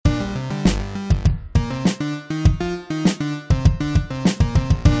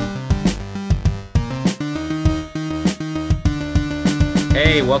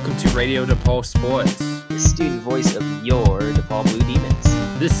Hey, welcome to Radio DePaul Sports. The student voice of your DePaul Blue Demons.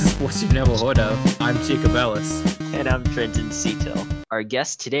 This is Sports You've Never Heard Of. I'm Jacob Ellis. And I'm Trenton Seatel. Our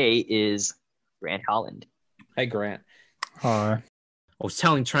guest today is Grant Holland. Hey, Grant. Hi. I was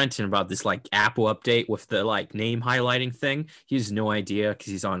telling Trenton about this Apple update with the name highlighting thing. He has no idea because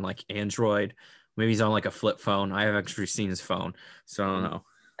he's on Android. Maybe he's on a flip phone. I haven't actually seen his phone, so I don't know.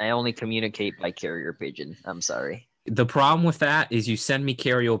 I only communicate by carrier pigeon. I'm sorry. The problem with that is you send me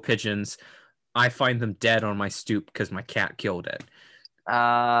carrier pigeons, I find them dead on my stoop because my cat killed it.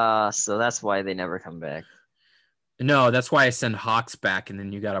 So that's why they never come back. No, that's why I send hawks back, and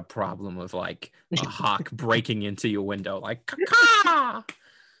then you got a problem of a hawk breaking into your window, caw.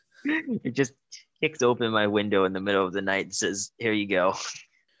 It just kicks open my window in the middle of the night and says, "Here you go."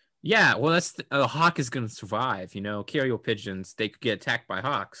 Yeah, well, a hawk is going to survive. Carrier pigeons, they could get attacked by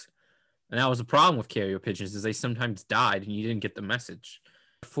hawks. And that was the problem with carrier pigeons, is they sometimes died and you didn't get the message.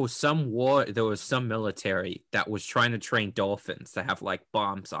 For some war, there was some military that was trying to train dolphins to have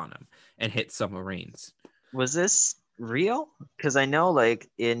bombs on them and hit submarines. Was this real? Because I know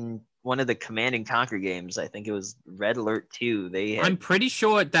in one of the Command and Conquer games, I think it was Red Alert 2. I'm pretty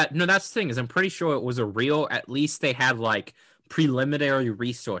sure that's the thing, is I'm pretty sure it was a real, at least they had preliminary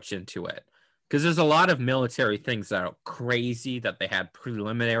research into it. Because there's a lot of military things that are crazy that they had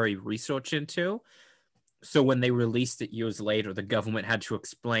preliminary research into. So when they released it years later, the government had to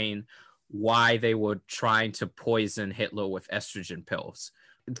explain why they were trying to poison Hitler with estrogen pills.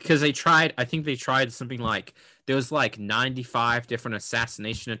 Because I think they tried something there was 95 different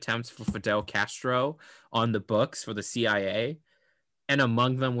assassination attempts for Fidel Castro on the books for the CIA. And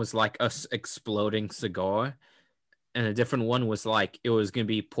among them was a exploding cigar. And a different one was it was going to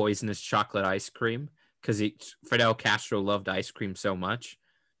be poisonous chocolate ice cream because Fidel Castro loved ice cream so much.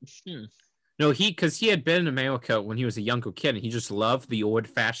 No, because he had been in America when he was a younger kid, and he just loved the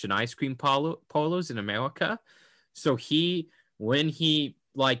old-fashioned ice cream polos in America. So when he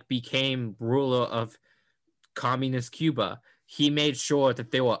became ruler of communist Cuba, he made sure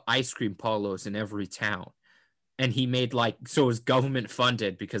that there were ice cream polos in every town. And he made so it was government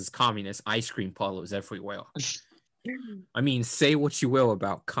funded because communist ice cream polos everywhere. I mean, say what you will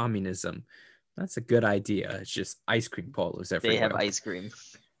about communism. That's a good idea. It's just ice cream polos everywhere. They have ice cream.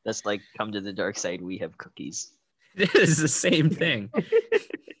 That's come to the dark side. We have cookies. It is the same thing.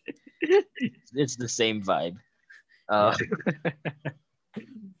 It's the same vibe.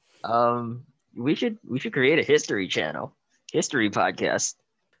 We should create a history channel, history podcast.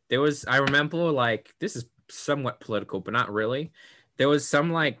 I remember this is somewhat political, but not really. There was some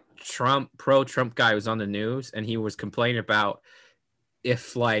pro-Trump guy who was on the news, and he was complaining about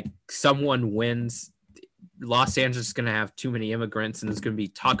if someone wins, Los Angeles is going to have too many immigrants and there's going to be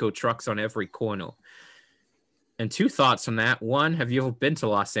taco trucks on every corner. And two thoughts on that. One, have you ever been to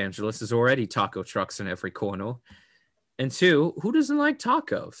Los Angeles? There's already taco trucks in every corner. And two, who doesn't like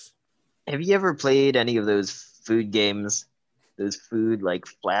tacos? Have you ever played any of those food games? Those food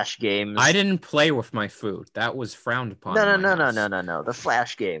flash games? I didn't play with my food. That was frowned upon. No. The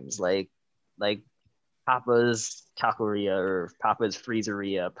flash games like Papa's Taqueria or Papa's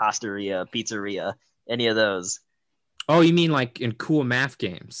Freezeria, Pastaria, Pizzeria, any of those. Oh, you mean in cool math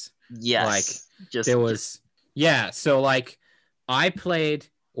games? Yes. So I played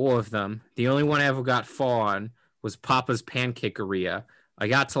all of them. The only one I ever got far on was Papa's Pancakeria. I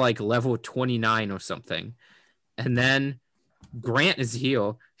got to level 29 or something. And then Grant is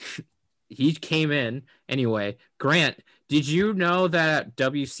here. He came in. Anyway, Grant, did you know that at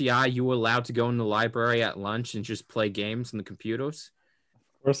WCI you were allowed to go in the library at lunch and just play games on the computers?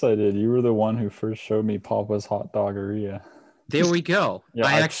 Of course I did. You were the one who first showed me Papa's Hot Doggeria. There we go. Yeah,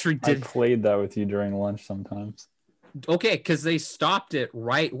 I actually did. I played that with you during lunch sometimes. Okay, because they stopped it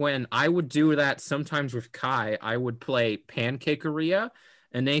right when I would do that sometimes with Kai. I would play Pancakeria,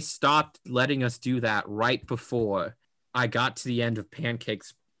 and they stopped letting us do that right before I got to the end of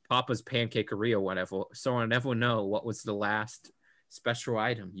Papa's Pancakeria or whatever. So I never know what was the last special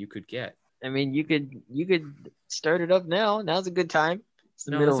item you could get. I mean, you could start it up now. Now's a good time. It's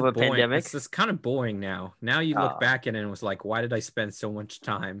the middle of a pandemic. It's just kind of boring now. Now you look back at it and it was why did I spend so much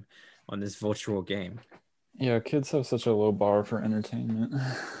time on this virtual game? Yeah, kids have such a low bar for entertainment.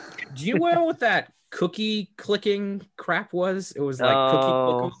 Do you know what that cookie clicking crap was? It was cookie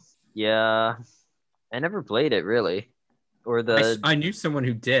clicker. Yeah. I never played it really. Or I knew someone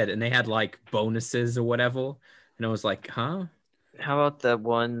who did, and they had bonuses or whatever. And I was huh? How about that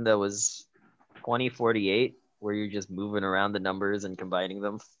one that was 2048, where you're just moving around the numbers and combining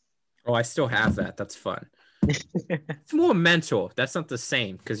them? Oh, I still have that. That's fun. It's more mental. That's not the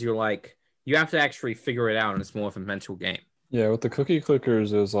same because you're you have to actually figure it out, and it's more of a mental game. Yeah, with the cookie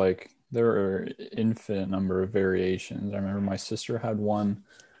clickers, it was like there were infinite number of variations. I remember my sister had one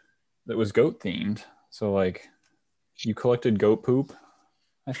that was goat themed. So like you collected goat poop,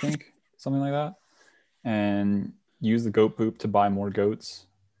 I think, something like that, and use the goat poop to buy more goats.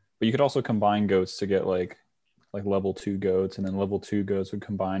 But you could also combine goats to get like level 2 goats, and then level 2 goats would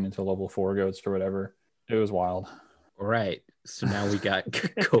combine into level 4 goats or whatever. It was wild. All right. So now we got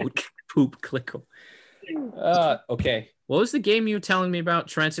goat poop clickle. Okay. What was the game you were telling me about,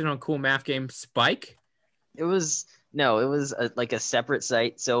 Trenton, on Cool Math Game? Spike? It was no, it was like a separate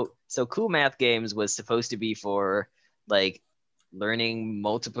site. So Cool Math Games was supposed to be for like learning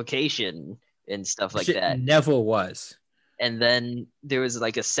multiplication and stuff like Shit that. never was. And then there was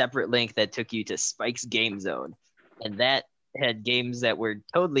like a separate link that took you to Spike's Game Zone, and that had games that were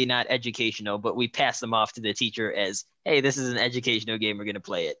totally not educational, but we passed them off to the teacher as, hey, this is an educational game, we're going to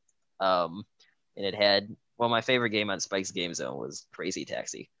play it. And it had, well, my favorite game on Spike's Game Zone was Crazy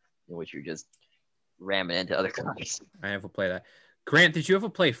Taxi, in which you're just ramming into other cars. I never played that. Grant, did you ever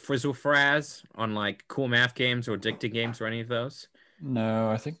play Frizzle Fraz on like Cool Math Games or Addicted Games or any of those? No,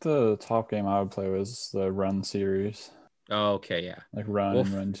 I think the top game I would play was the Run series, Oh, okay, yeah. like Run Well,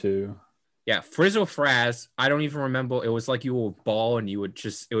 and Run 2. Yeah, Frizzle Fraz, I don't even remember. It was like you would ball and you would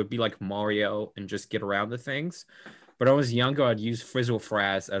just, it would be like Mario and just get around the things. But when I was younger, I'd use Frizzle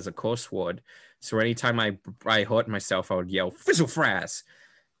Fraz as a curse word. So anytime I hurt myself, I would yell, Frizzle Fraz.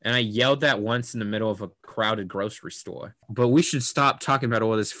 And I yelled that once in the middle of a crowded grocery store. But we should stop talking about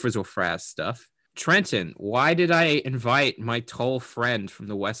all this Frizzle Fraz stuff. Trenton, why did I invite my tall friend from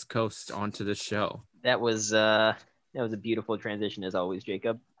the West Coast onto the show? That was a beautiful transition as always,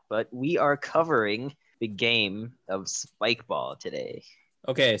 Jacob. But we are covering the game of Spike Ball today.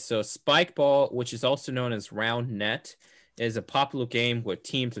 Okay, so Spike Ball, which is also known as Round Net, is a popular game where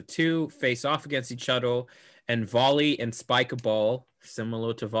teams of two face off against each other and volley and spike a ball,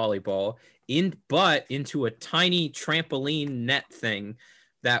 similar to volleyball, but into a tiny trampoline net thing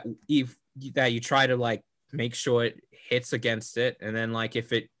that you try to like make sure it hits against it, and then like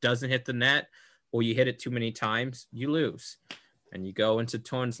if it doesn't hit the net or you hit it too many times, you lose. And you go into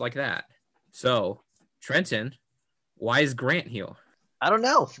turns like that. So, Trenton, why is Grant here? I don't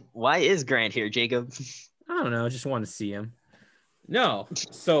know. Why is Grant here, Jacob? I don't know. I just want to see him. No.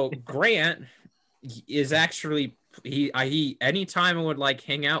 So Grant is actually he anytime I would like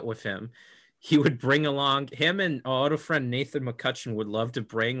hang out with him, he would bring along him and our other friend Nathan McCutcheon would love to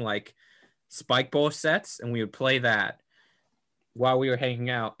bring like spike ball sets, and we would play that while we were hanging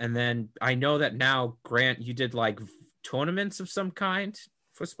out. And then I know that now, Grant, you did like tournaments of some kind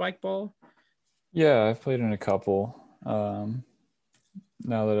for spike ball. Yeah, I've played in a couple.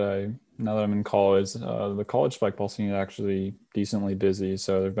 Now that I'm in college, the college spike ball scene is actually decently busy.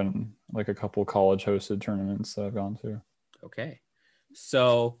 So there've been like a couple college hosted tournaments that I've gone to. Okay.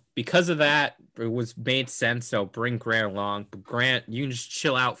 So because of that, it was made sense. So bring Grant along. But Grant, you can just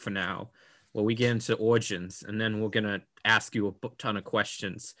chill out for now while we get into origins, and then we're gonna ask you a ton of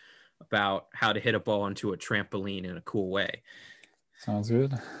questions about how to hit a ball into a trampoline in a cool way. Sounds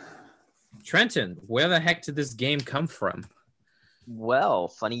good. Trenton, where the heck did this game come from? Well,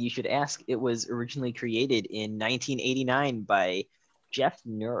 funny you should ask. It was originally created in 1989 by Jeff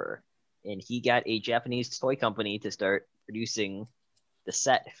Nur, and he got a Japanese toy company to start producing the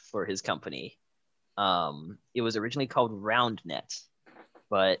set for his company. It was originally called RoundNet,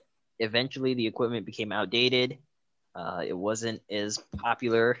 but eventually the equipment became outdated. It wasn't as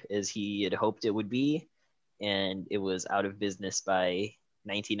popular as he had hoped it would be, and it was out of business by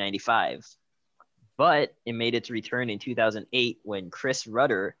 1995. But it made its return in 2008 when Chris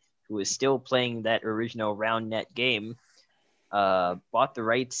Rudder, who was still playing that original RoundNet game, bought the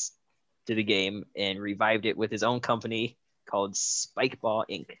rights to the game and revived it with his own company called Spikeball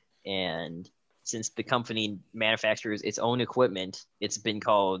Inc. And since the company manufactures its own equipment, it's been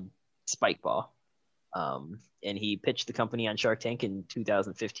called Spikeball. And he pitched the company on Shark Tank in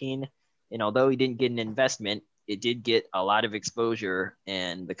 2015. And although he didn't get an investment, it did get a lot of exposure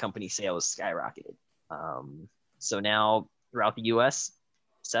and the company sales skyrocketed. So now throughout the US,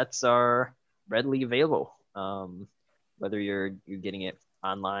 sets are readily available. Whether you're getting it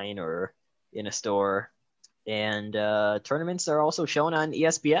online or in a store. And tournaments are also shown on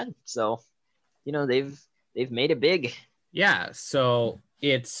ESPN. So, you know, they've made it big. Yeah, so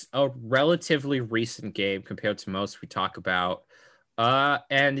it's a relatively recent game compared to most we talk about.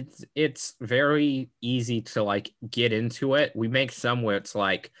 And it's very easy to like get into it. We make some where it's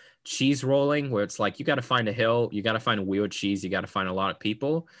like cheese rolling, where it's like you got to find a hill, you got to find a wheel of cheese, you got to find a lot of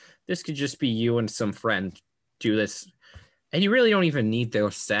people. This could just be you and some friend do this And you really don't even need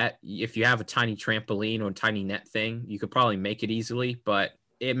their set. If you have a tiny trampoline or a tiny net thing, you could probably make it easily, but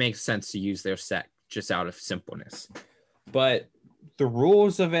it makes sense to use their set just out of simpleness. But the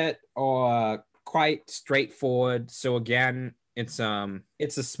rules of it are quite straightforward. So again, it's a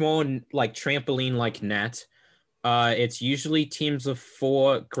small like trampoline like net. It's usually teams of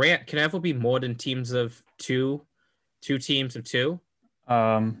 4. Grant, can it ever be more than teams of 2? 2 teams of 2?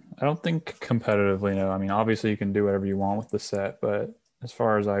 I don't think competitively, no. I mean, obviously you can do whatever you want with the set, but as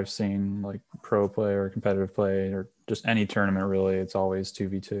far as I've seen, like pro play or competitive play or just any tournament really, it's always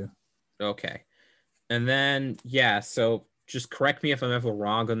 2v2. Okay. And then, yeah, so just correct me if I'm ever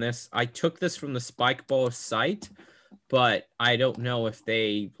wrong on this. I took this from the Spikeball site, but I don't know if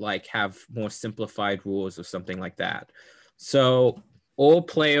they like have more simplified rules or something like that. So all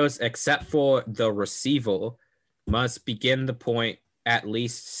players except for the receiver must begin the point at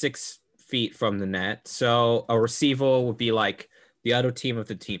least 6 feet from the net. So a receiver would be like the other team of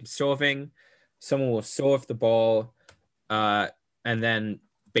the team serving. Someone will serve the ball, and then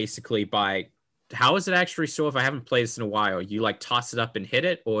basically by how is it actually serve? I haven't played this in a while. You like toss it up and hit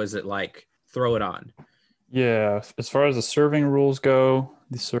it, or is it like throw it on? Yeah, as far as the serving rules go,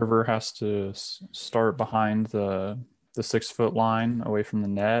 the server has to start behind the 6 foot line away from the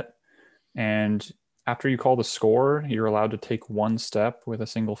net, and after you call the score, you're allowed to take one step with a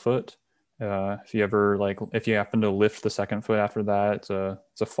single foot. If you happen to lift the second foot after that,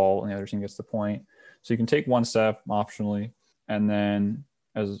 it's a fault, and the other team gets the point. So you can take one step optionally, and then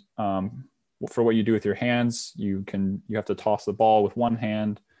as for what you do with your hands, you have to toss the ball with one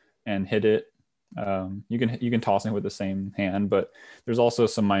hand and hit it. You can toss it with the same hand, but there's also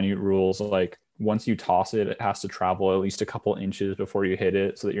some minute rules like once you toss it, it has to travel at least a couple inches before you hit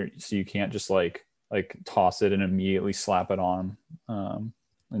it, so you can't just like toss it and immediately slap it on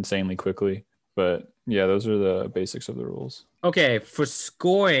insanely quickly. But yeah, those are the basics of the rules. Okay, for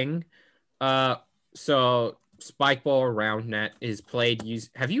scoring, so spike ball or round net is played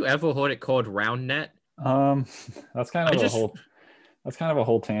have you ever heard it called round net? Um, that's kind of a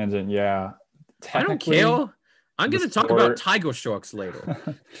whole tangent. Yeah, I don't care. I'm going to talk about tiger sharks later.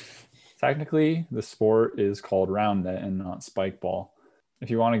 Technically, the sport is called round net and not spike ball. If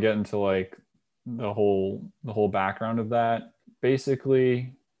you want to get into like the whole background of that,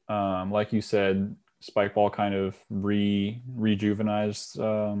 basically, like you said, spike ball kind of rejuvenized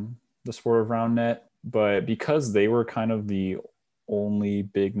the sport of round net, but because they were kind of the only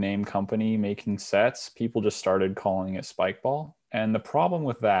big name company making sets, people just started calling it spike ball. And the problem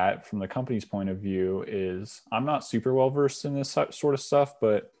with that from the company's point of view is I'm not super well versed in this sort of stuff,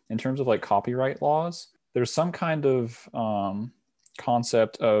 but in terms of like copyright laws, there's some kind of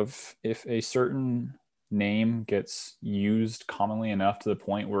concept of if a certain name gets used commonly enough to the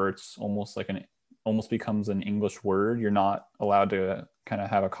point where it's almost becomes an English word, you're not allowed to kind of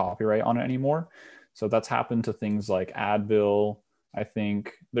have a copyright on it anymore. So that's happened to things like Advil. I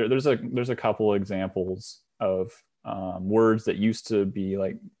think there's a couple examples of words that used to be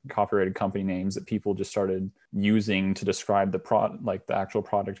like copyrighted company names that people just started using to describe the actual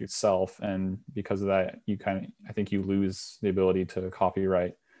product itself, and because of that, I think you lose the ability to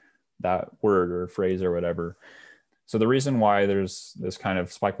copyright that word or phrase or whatever. So the reason why there's this kind of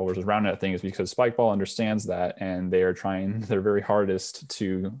spikeball versus round net thing is because spikeball understands that, and they are trying their very hardest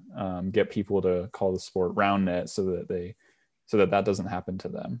to get people to call the sport round net so that doesn't happen to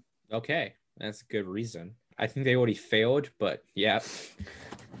them. Okay, that's a good reason. I think they already failed, but yeah,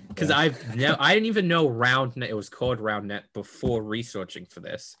 because I didn't even know round net. It was called round net before researching for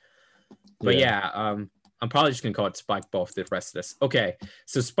this. But I'm probably just gonna call it spike ball for the rest of this. Okay,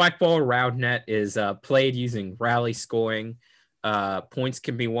 so spike ball round net is played using rally scoring. Points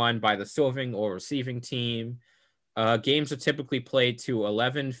can be won by the serving or receiving team. Games are typically played to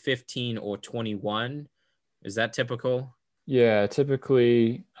 11, 15, or 21. Is that typical? Yeah,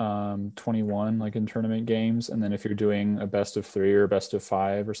 typically 21, like in tournament games. And then if you're doing a best of 3 or best of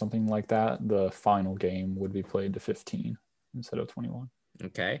 5 or something like that, the final game would be played to 15 instead of 21.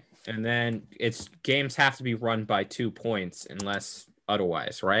 Okay. And then games have to be run by 2 points unless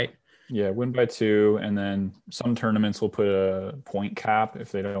otherwise, right? Yeah, win by 2. And then some tournaments will put a point cap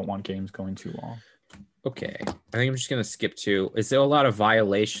if they don't want games going too long. Okay. I think I'm just going to skip 2. Is there a lot of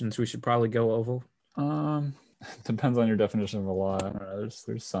violations we should probably go over? Depends on your definition of a lot. I don't know,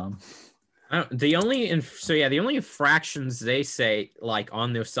 there's some. The only infractions they say like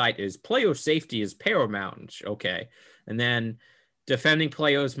on their site is player safety is paramount. Okay. And then defending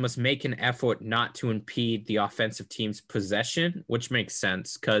players must make an effort not to impede the offensive team's possession, which makes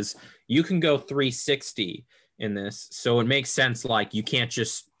sense because you can go 360 in this. So it makes sense. Like you can't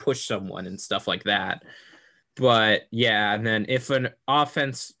just push someone and stuff like that. But yeah, and then if an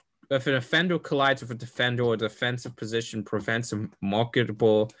offender collides with a defender or defensive position prevents a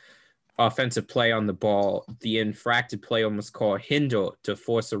marketable offensive play on the ball, the infracted player must call a hinder to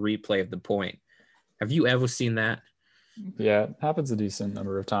force a replay of the point. Have you ever seen that? Yeah, it happens a decent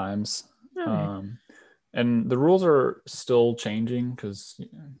number of times. Okay. And the rules are still changing because,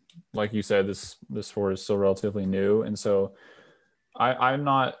 like you said, this sport is still relatively new, and so I'm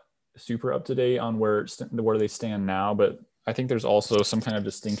not super up to date on where they stand now, but I think there's also some kind of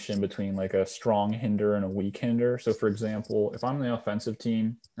distinction between like a strong hinder and a weak hinder. So, for example, if I'm the offensive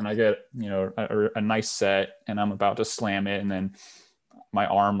team and I get a nice set and I'm about to slam it, and then my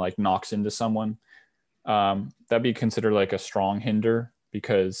arm like knocks into someone, that'd be considered like a strong hinder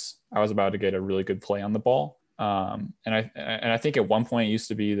because I was about to get a really good play on the ball. And I think at one point it used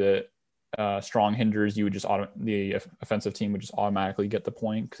to be that strong hinders, you would just the offensive team would just automatically get the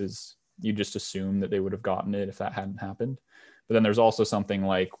point because you just assume that they would have gotten it if that hadn't happened. But then there's also something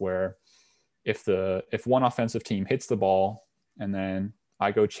like where if one offensive team hits the ball and then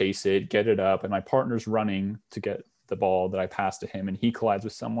I go chase it, get it up, and my partner's running to get the ball that I passed to him, and he collides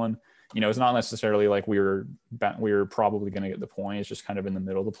with someone, it's not necessarily like we were probably going to get the point. It's just kind of in the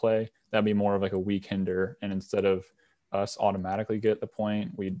middle of the play. That'd be more of like a weak hinder, and instead of us automatically get the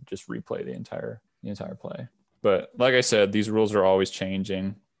point, we just replay the entire play. But like I said, these rules are always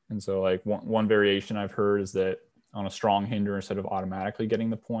changing, and so like one variation I've heard is that on a strong hinder, instead of automatically getting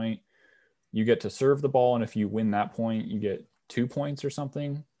the point, you get to serve the ball, and if you win that point, you get 2 points or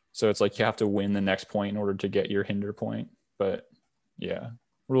something. So it's like you have to win the next point in order to get your hinder point. But yeah,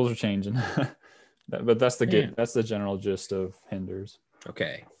 rules are changing. But that's the general gist of hinders.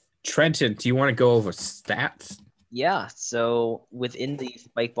 Okay. Trenton, do you want to go over stats? Yeah, so within the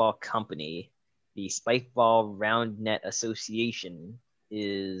Spikeball company, the Spikeball Round Net Association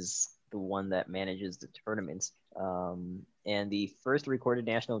is the one that manages the tournaments. And the first recorded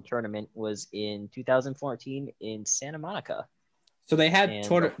national tournament was in 2014 in Santa Monica. So they had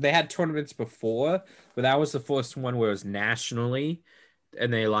tournaments before, but that was the first one where it was nationally,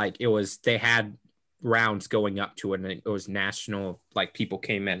 and they had rounds going up to it, and it was national, like people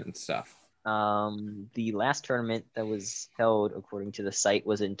came in and stuff. The last tournament that was held, according to the site,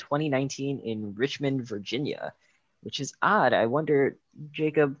 was in 2019 in Richmond, Virginia, which is odd. I wonder,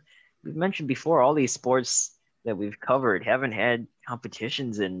 Jacob, we've mentioned before all these sports that we've covered haven't had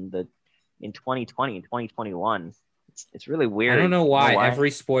competitions in 2020 and 2021. It's really weird. I don't know why every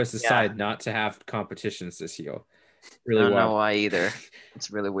sport has decided not to have competitions this year. Really, I don't know why either.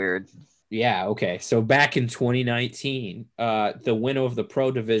 It's really weird. Yeah, okay. So back in 2019, the winner of the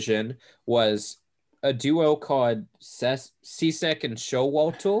pro division was a duo called Cizek and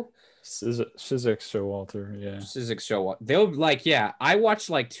Showalter. Cizek Showalter, yeah. Cizek Showalter. They were like, yeah, I watched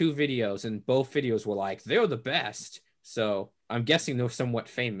like 2 videos, and both videos were like, they're the best. So I'm guessing they're somewhat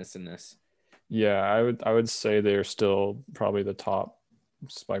famous in this. Yeah, I would say they're still probably the top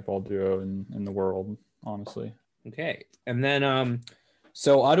spikeball duo in the world, honestly. Okay. And then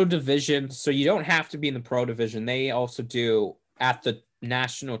so auto division, so you don't have to be in the pro division. They also do at the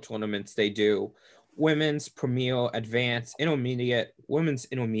national tournaments, they do women's, premier, advanced, intermediate, women's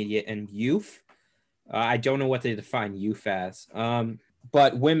intermediate, and youth. I don't know what they define youth as.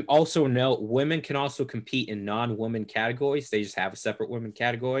 But women also know women can also compete in non-women categories. They just have a separate women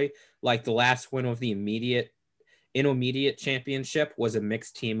category. Like the last winner of the intermediate championship was a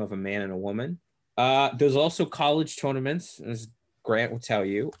mixed team of a man and a woman. There's also college tournaments, as Grant will tell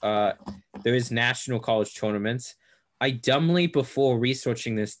you. There is national college tournaments. I dumbly, before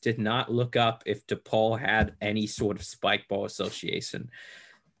researching this, did not look up if DePaul had any sort of spikeball association,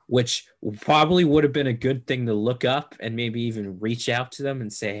 which probably would have been a good thing to look up and maybe even reach out to them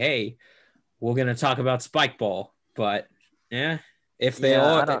and say, hey, we're going to talk about spikeball. But yeah, if they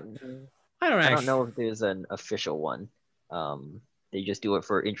are, I don't know if there's an official one. They just do it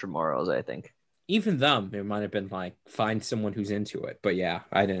for intramurals, I think. Even them, it might have been like, find someone who's into it. But yeah,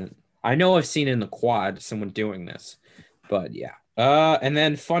 I didn't. I know I've seen in the quad someone doing this. But yeah. And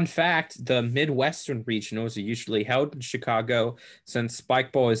then fun fact, the Midwestern regionals are usually held in Chicago since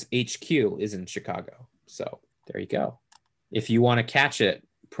Spikeball's HQ is in Chicago. So there you go. If you want to catch it,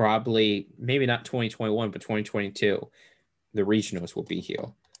 probably maybe not 2021, but 2022, the regionals will be here.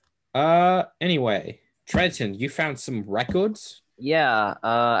 Anyway, Trenton, you found some records? Yeah,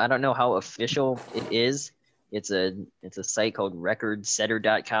 I don't know how official it is. It's a site called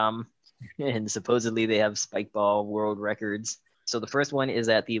recordsetter.com, and supposedly they have spikeball world records. So the first one is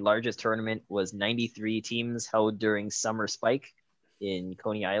that the largest tournament was 93 teams held during Summer Spike in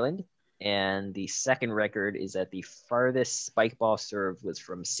Coney Island. And the second record is that the farthest spikeball serve was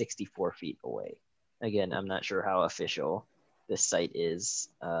from 64 feet away. Again, I'm not sure how official this site is.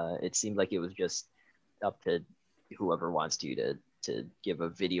 It seemed like it was just up to whoever wants to give a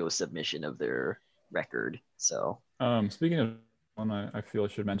video submission of their record. So Speaking of one, I feel I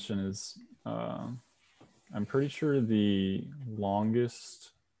should mention is I'm pretty sure the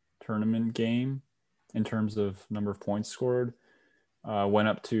longest tournament game in terms of number of points scored went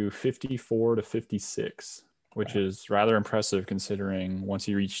up to 54 to 56, which is rather impressive considering once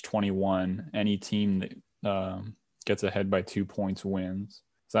you reach 21, any team that gets ahead by 2 points wins.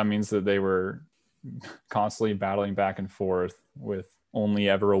 So that means that they were constantly battling back and forth with only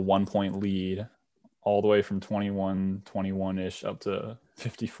ever a 1 point lead all the way from 21-ish up to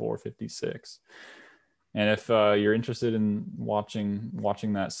 54-56. And if you're interested in watching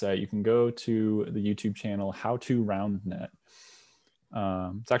that set, you can go to the YouTube channel How to RoundNet.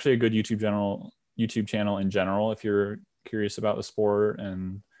 It's actually a good YouTube channel in general if you're curious about the sport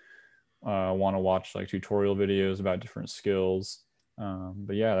and want to watch like tutorial videos about different skills.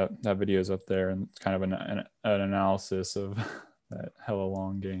 But yeah, that video is up there, and it's kind of an analysis of that hella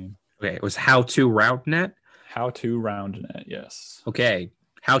long game. Okay, it was How to RoundNet? How to RoundNet, yes. Okay,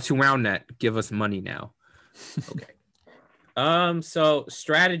 How to RoundNet. Give us money now. Okay. So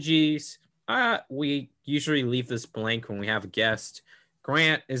strategies. We usually leave this blank when we have a guest.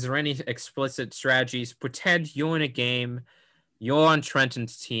 Grant, is there any explicit strategies? Pretend you're in a game. You're on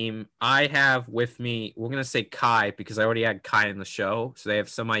Trenton's team. I have with me, we're going to say Kai because I already had Kai in the show. So they have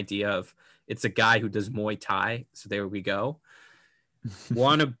some idea of it's a guy who does Muay Thai. So there we go. We're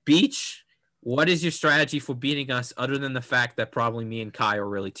on a beach. What is your strategy for beating us other than the fact that probably me and Kai are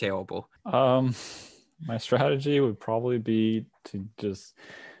really terrible? My strategy would probably be to just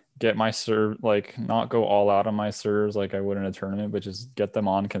get my serve, like not go all out on my serves like I would in a tournament, but just get them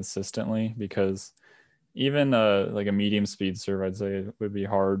on consistently, because even like a medium speed serve, I'd say it would be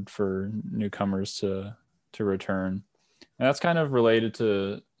hard for newcomers to return. And that's kind of related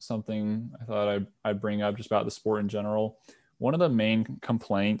to something I thought I'd bring up just about the sport in general. One of the main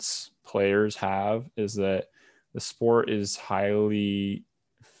complaints players have is that the sport is it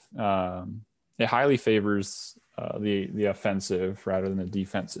highly favors the offensive rather than the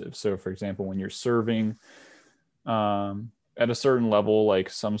defensive. So for example, when you're serving at a certain level, like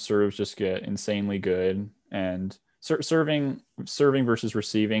some serves just get insanely good, and serving versus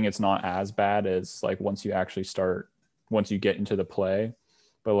receiving, it's not as bad as like once you get into the play.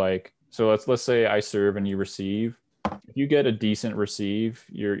 But like, so let's say I serve and you receive. If you get a decent receive,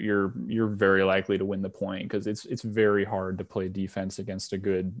 you're very likely to win the point, because it's very hard to play defense against a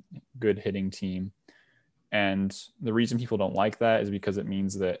good hitting team. And the reason people don't like that is because it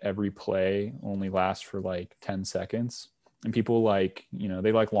means that every play only lasts for like 10 seconds. And people like,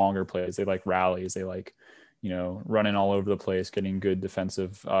 they like longer plays. They like rallies. They like, running all over the place, getting good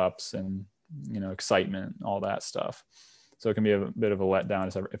defensive ups and, excitement, all that stuff. So it can be a bit of a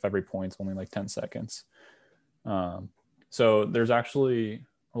letdown if every point's only like 10 seconds. So there's actually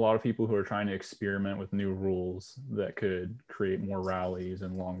a lot of people who are trying to experiment with new rules that could create more rallies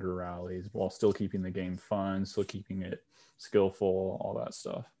and longer rallies while still keeping the game fun, still keeping it skillful, all that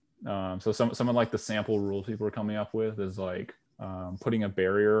stuff. So some of like the sample rules people are coming up with is like putting a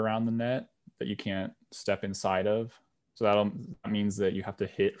barrier around the net that you can't step inside of. So that means that you have to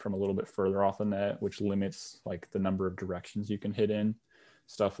hit from a little bit further off the net, which limits like the number of directions you can hit in.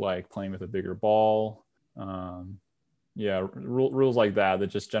 Stuff like playing with a bigger ball. Rules like that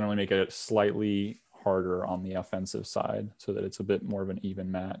just generally make it slightly harder on the offensive side, so that it's a bit more of an even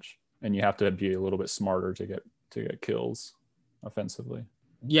match, and you have to be a little bit smarter to get kills offensively.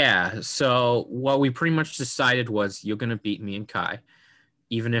 Yeah, so what we pretty much decided was you're gonna beat me and Kai,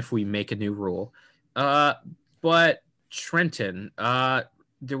 even if we make a new rule. But Trenton,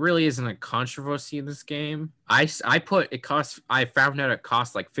 there really isn't a controversy in this game. I found out it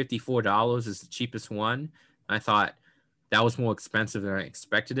cost like $54 is the cheapest one. I thought that was more expensive than I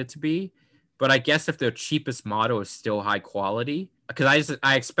expected it to be. But I guess if their cheapest model is still high quality, because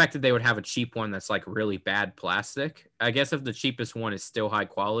I expected they would have a cheap one that's like really bad plastic. I guess if the cheapest one is still high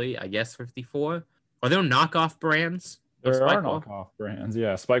quality, I guess 54. Are there knockoff brands? There are knockoff brands.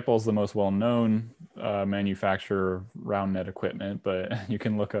 Yeah, Spikeball is the most well-known manufacturer of round net equipment, but you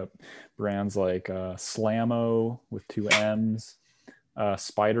can look up brands like Slammo with 2 M's,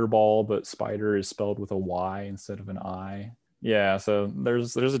 Spider Ball, but Spider is spelled with a Y instead of an I. Yeah, so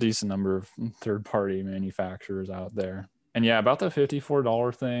there's a decent number of third-party manufacturers out there. And yeah, about the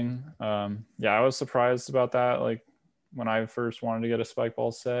 $54 thing, I was surprised about that. Like when I first wanted to get a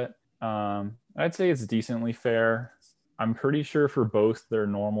Spikeball set, I'd say it's decently fair. I'm pretty sure for both their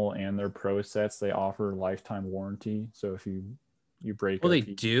normal and their pro sets, they offer lifetime warranty. So if you break, they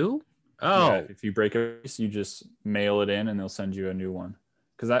do. Oh, if you break a piece, you just mail it in and they'll send you a new one.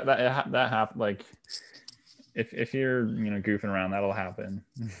 Because that happen like if you're goofing around, that'll happen.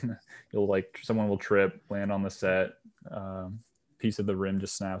 You'll like someone will trip, land on the set, piece of the rim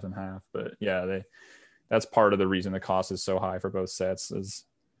just snaps in half. But yeah, that's part of the reason the cost is so high for both sets. Is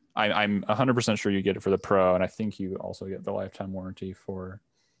I'm 100% sure you get it for the Pro, and I think you also get the lifetime warranty for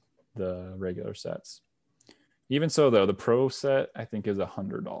the regular sets. Even so, though, the Pro set I think is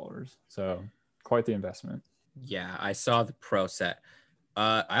 $100, so quite the investment. yeah, I saw the Pro set.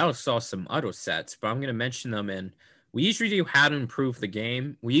 I also saw some other sets, but I'm going to mention them. And we usually do how to improve the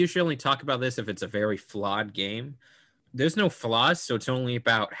game. We usually only talk about this if it's a very flawed game. There's no flaws, so it's only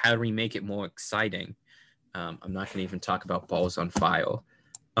about how do we make it more exciting. I'm not going to even talk about Balls on Fire.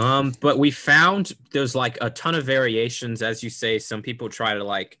 But we found there's like a ton of variations. As you say, some people try to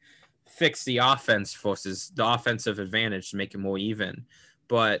like fix the offense versus the offensive advantage to make it more even.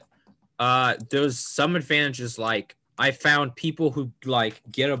 But there's some advantages, like I found people who like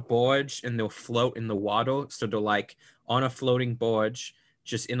get a barge and they'll float in the water. So they're like on a floating barge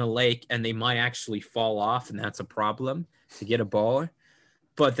just in a lake, and they might actually fall off, and that's a problem to get a ball.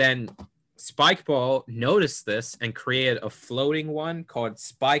 But then Spike Ball noticed this and created a floating one called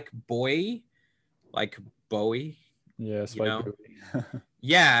Spike Boy, like Bowie. Yeah, Spike Bowie.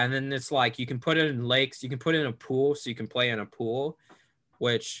 Yeah, and then it's like you can put it in lakes, you can put it in a pool, so you can play in a pool,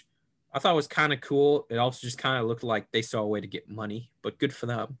 which I thought was kind of cool. It also just kind of looked like they saw a way to get money, but good for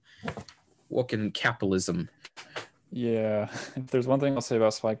them. Working capitalism. Yeah, if there's one thing I'll say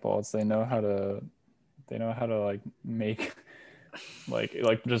about Spike Ball, it's they know how to like make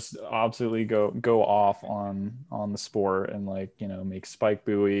like just absolutely go off on the sport and like make Spike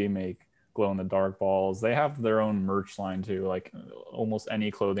Buoy, make glow in the dark balls. They have their own merch line too, like almost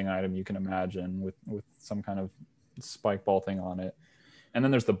any clothing item you can imagine with some kind of Spike Ball thing on it. And then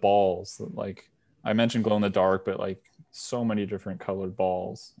there's the balls, like I mentioned glow in the dark, but like so many different colored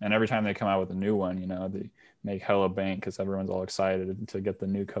balls, and every time they come out with a new one, they make hella bank because everyone's all excited to get the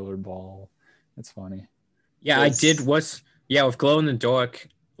new colored ball. It's funny. Yeah, I did. With glow in the dark,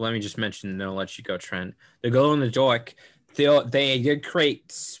 let me just mention, and then I'll let you go, Trent. The glow in the dark, they did create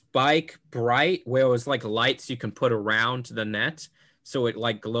Spike Bright, where it was like lights you can put around the net, so it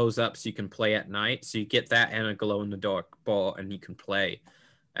like glows up, so you can play at night. So you get that and a glow in the dark ball, and you can play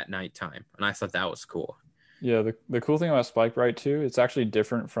at nighttime. And I thought that was cool. Yeah, the cool thing about Spike Bright too, it's actually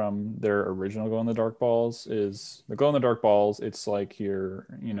different from their original glow in the dark balls. Is the glow in the dark balls? It's like your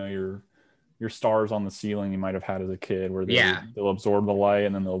stars on the ceiling you might have had as a kid, where they'll absorb the light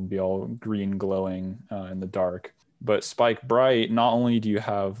and then they'll be all green glowing in the dark. But Spike Bright, not only do you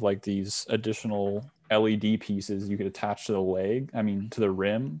have like these additional LED pieces you could attach to to the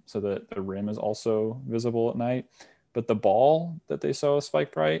rim, so that the rim is also visible at night, but the ball that they saw with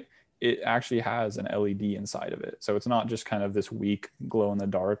Spike Bright, it actually has an LED inside of it. So it's not just kind of this weak glow in the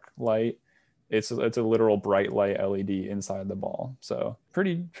dark light. It's a literal bright light LED inside the ball. So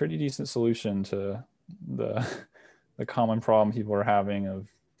pretty decent solution to the common problem people are having of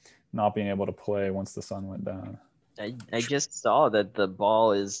not being able to play once the sun went down. I just saw that the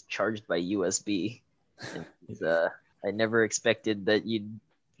ball is charged by USB. I never expected that you'd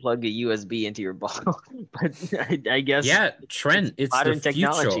plug a USB into your ball, but I guess Trent, it's modern the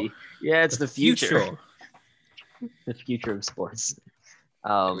technology. Future. Yeah, it's the future. The future of sports.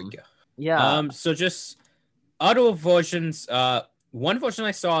 There we go. Yeah. So just other versions. One version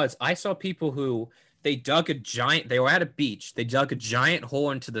I saw people who they were at a beach. They dug a giant hole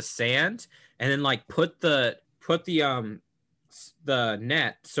into the sand and then like put the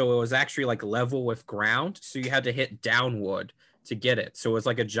net so it was actually like level with ground. So you had to hit downward to get it. So it was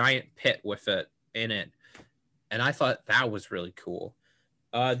like a giant pit with it in it. And I thought that was really cool.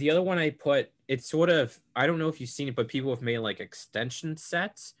 The other one I put, it's sort of, I don't know if you've seen it, but people have made like extension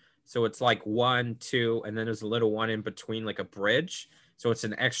sets. So it's like 1, 2, and then there's a little one in between, like a bridge. So it's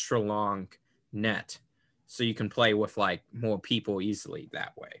an extra long net. So you can play with like more people easily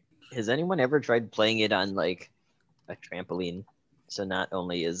that way. Has anyone ever tried playing it on like a trampoline? So not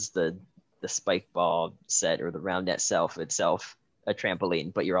only is the spike ball set or the round net itself a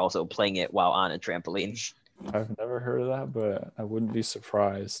trampoline, but you're also playing it while on a trampoline. I've never heard of that, but I wouldn't be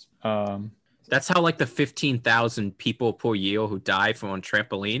surprised. That's how like the 15,000 people per year who die from on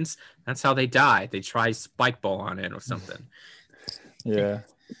trampolines, that's how they die. They try spike ball on it or something. Yeah.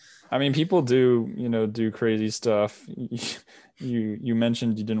 I mean, people do crazy stuff. You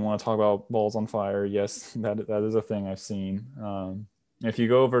mentioned you didn't want to talk about Balls on Fire. Yes, that is a thing I've seen. If you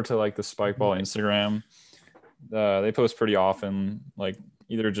go over to like the Spike Ball Instagram, they post pretty often, like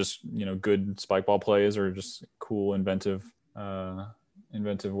either just good spike ball plays or just cool inventive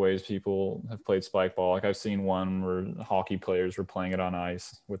inventive ways people have played spike ball. Like I've seen one where hockey players were playing it on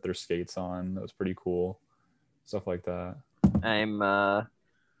ice with their skates on. That was pretty cool. Stuff like that.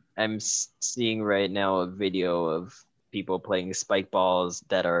 I'm seeing right now a video of people playing spike balls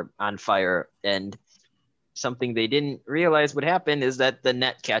that are on fire, and something they didn't realize would happen is that the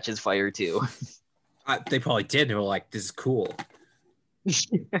net catches fire too. They probably did. They were like, "This is cool."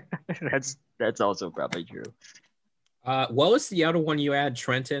 That's also probably true. What was the other one you had,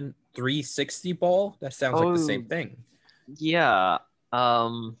 Trenton? 360 ball? That sounds like the same thing. Yeah.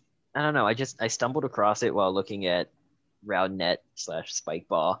 I don't know. I stumbled across it while looking at round net / spike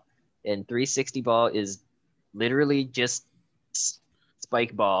ball, and 360 ball is literally just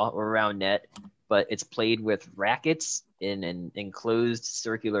spike ball or round net, but it's played with rackets in an enclosed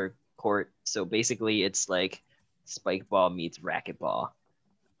circular court. So basically, it's like spike ball meets racquetball.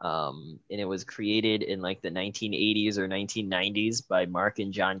 And it was created in like the 1980s or 1990s by Mark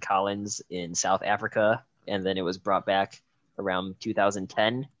and John Collins in South Africa, and then it was brought back around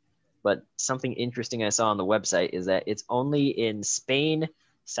 2010. But something interesting I saw on the website is that it's only in Spain,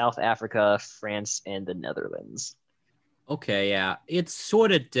 South Africa, France, and the Netherlands. Okay, yeah. It's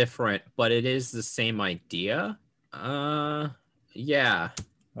sort of different, but it is the same idea. Yeah.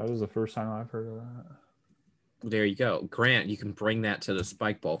 That was the first time I've heard of that. There you go. Grant, you can bring that to the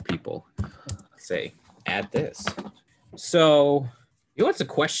spike ball people. Say, add this. So, you know what's a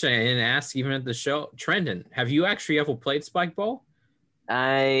question I didn't ask even at the show? Trendon, have you actually ever played spike ball?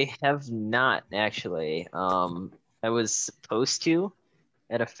 I have not actually. I was supposed to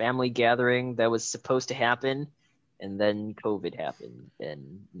at a family gathering that was supposed to happen, and then COVID happened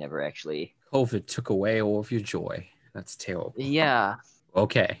and never actually. COVID took away all of your joy. That's terrible. Yeah.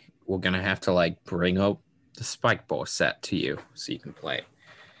 Okay, we're gonna have to like bring up the spike ball set to you so you can play.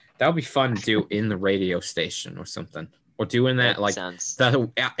 That would be fun to do in the radio station or something, or doing that like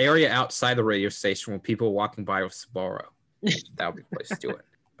the area outside the radio station when people are walking by with Sbarro. That would be a place to do it.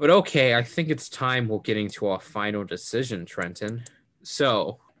 But okay, I think it's time we're getting to our final decision, Trenton.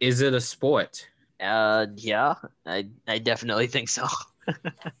 So, is it a sport? Yeah, I definitely think so.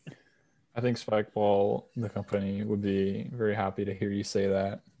 I think Spikeball, the company, would be very happy to hear you say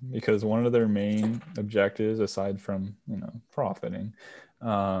that, because one of their main objectives, aside from profiting,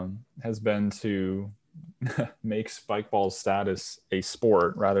 has been to make Spikeball's status a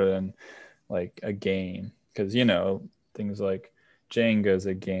sport rather than like a game. Because things like Jenga is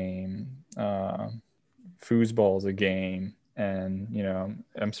a game, foosball is a game, and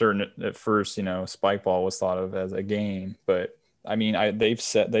I'm certain at first Spikeball was thought of as a game, but I mean, they've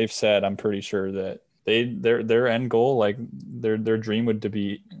said I'm pretty sure that their end goal, like their dream would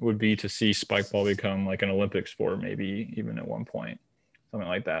be to see spikeball become like an Olympic sport, maybe even at one point, something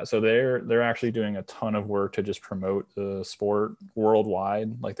like that. So they're actually doing a ton of work to just promote the sport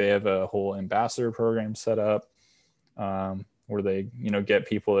worldwide. Like they have a whole ambassador program set up where they get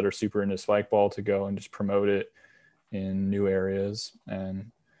people that are super into spikeball to go and just promote it in new areas.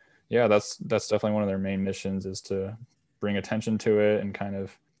 And yeah, that's definitely one of their main missions, is to bring attention to it and kind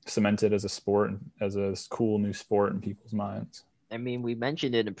of cement it as a sport, as a cool new sport in people's minds. I mean, we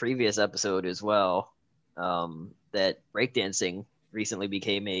mentioned in a previous episode as well that breakdancing recently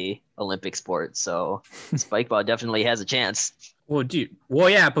became a Olympic sport, so spikeball definitely has a chance. Well,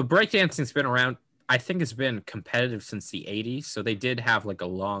 yeah, but breakdancing's been around. I think it's been competitive since the 80s, so they did have like a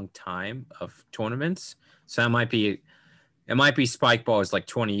long time of tournaments. So it might be spikeball is like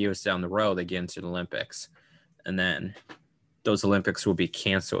 20 years down the road they get into the Olympics. And then those Olympics will be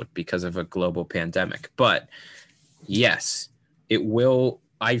canceled because of a global pandemic. But yes, it will.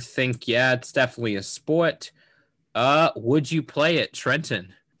 I think, yeah, it's definitely a sport. Would you play it,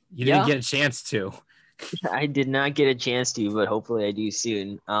 Trenton? You didn't get a chance to. I did not get a chance to, but hopefully I do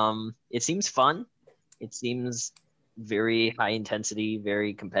soon. It seems fun. It seems very high intensity,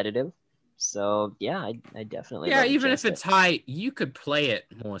 very competitive. So yeah, I definitely. Yeah, even if it's high, you could play it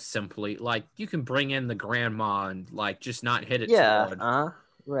more simply. Like you can bring in the grandma and like just not hit it too hard.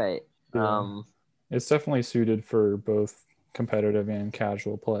 Right. Yeah. It's definitely suited for both competitive and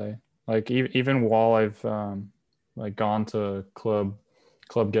casual play. Like even while I've like gone to club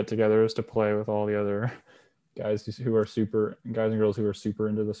get-togethers to play with all the other guys and girls who are super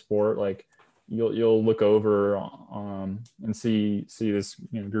into the sport, like you'll look over and see this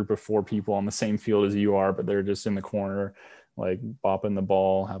group of 4 people on the same field as you are, but they're just in the corner like bopping the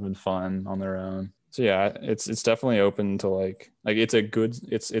ball, having fun on their own. So yeah, it's definitely open to like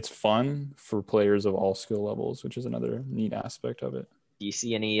it's fun for players of all skill levels, which is another neat aspect of it. Do you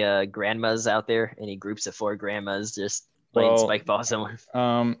see any grandmas out there? Any groups of 4 grandmas just playing spikeball somewhere?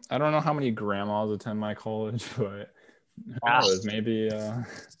 I don't know how many grandmas attend my college, but Who knows? Maybe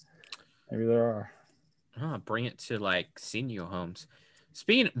there are. Bring it to like senior homes.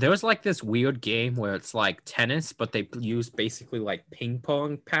 There was like this weird game where it's like tennis, but they use basically like ping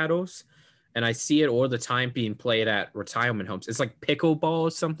pong paddles, and I see it all the time being played at retirement homes. It's like pickleball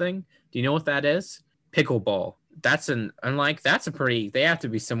or something. Do you know what that is? Pickleball. They have to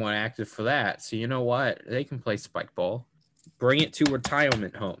be somewhat active for that. So you know what? They can play spike ball. Bring it to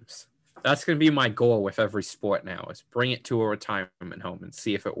retirement homes. That's going to be my goal with every sport now, is bring it to a retirement home and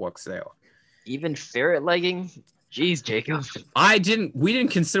see if it works there. Even ferret legging? Jeez, Jacob. We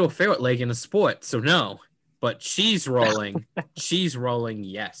didn't consider ferret legging a sport, so no. But cheese rolling,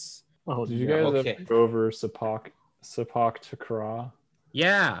 yes. Oh, did you guys ever go over Sepak Takraw?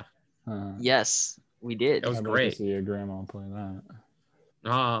 Yeah. Yes, we did. That was great. I'd like to see your grandma play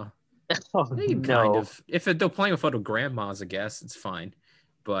that. They can kind of. If they're playing with other grandmas, I guess it's fine.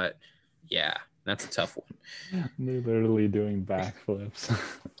 But yeah, that's a tough one. They're literally doing backflips.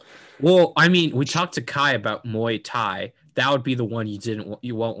 Well, I mean, we talked to Kai about Muay Thai. That would be the one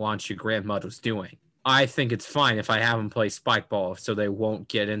you won't want your grandmothers doing. I think it's fine if I have them play spike ball, so they won't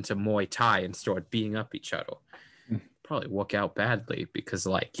get into Muay Thai and start beating up each other. Probably work out badly because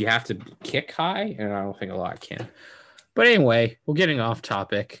like you have to kick high, and I don't think a lot can. But anyway, we're getting off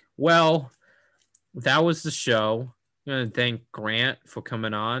topic. Well, that was the show. I'm going to thank Grant for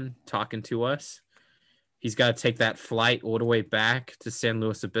coming on, talking to us. He's got to take that flight all the way back to San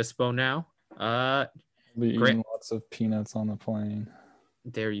Luis Obispo now. Be eating lots of peanuts on the plane.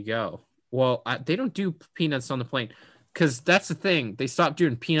 There you go. Well, they don't do peanuts on the plane because that's the thing. They stopped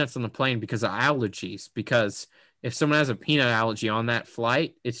doing peanuts on the plane because of allergies. Because if someone has a peanut allergy on that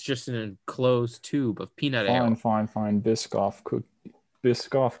flight, it's just an enclosed tube of peanut ale. Fine. Biscoff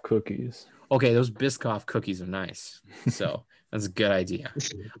cookies. Okay, those Biscoff cookies are nice. So that's a good idea.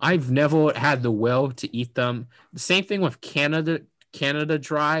 I've never had the will to eat them. The same thing with Canada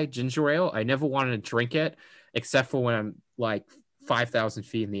Dry ginger ale. I never wanted to drink it except for when I'm like 5,000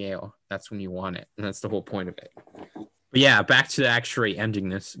 feet in the air. That's when you want it. And that's the whole point of it. But yeah, back to actually ending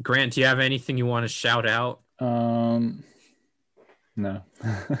this. Grant, do you have anything you want to shout out? No.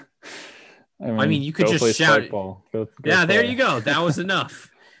 I mean, you could just shout it. Go there you go. That was enough.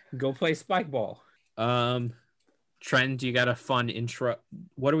 Go play spike ball. Trent, you got a fun intro.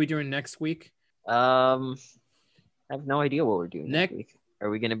 What are we doing next week? I have no idea what we're doing next week. Are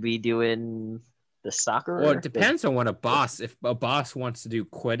we going to be doing the soccer? Well, it depends on what if a boss wants to do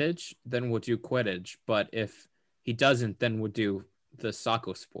Quidditch, then we'll do Quidditch. But if he doesn't, then we'll do the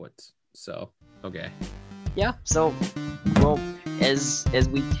soccer sports. So, okay. Yeah, so, well, as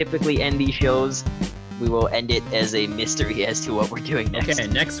we typically end these shows, we will end it as a mystery as to what we're doing next. Okay,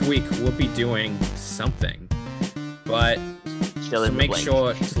 next week we'll be doing something. But so make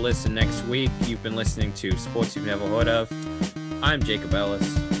sure to listen next week. You've been listening to Sports You've Never Heard Of. I'm Jacob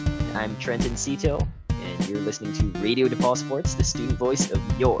Ellis. I'm Trenton Cito, and you're listening to Radio DePaul Sports, the student voice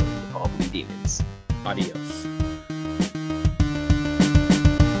of your DePaul Blue Demons. Adios.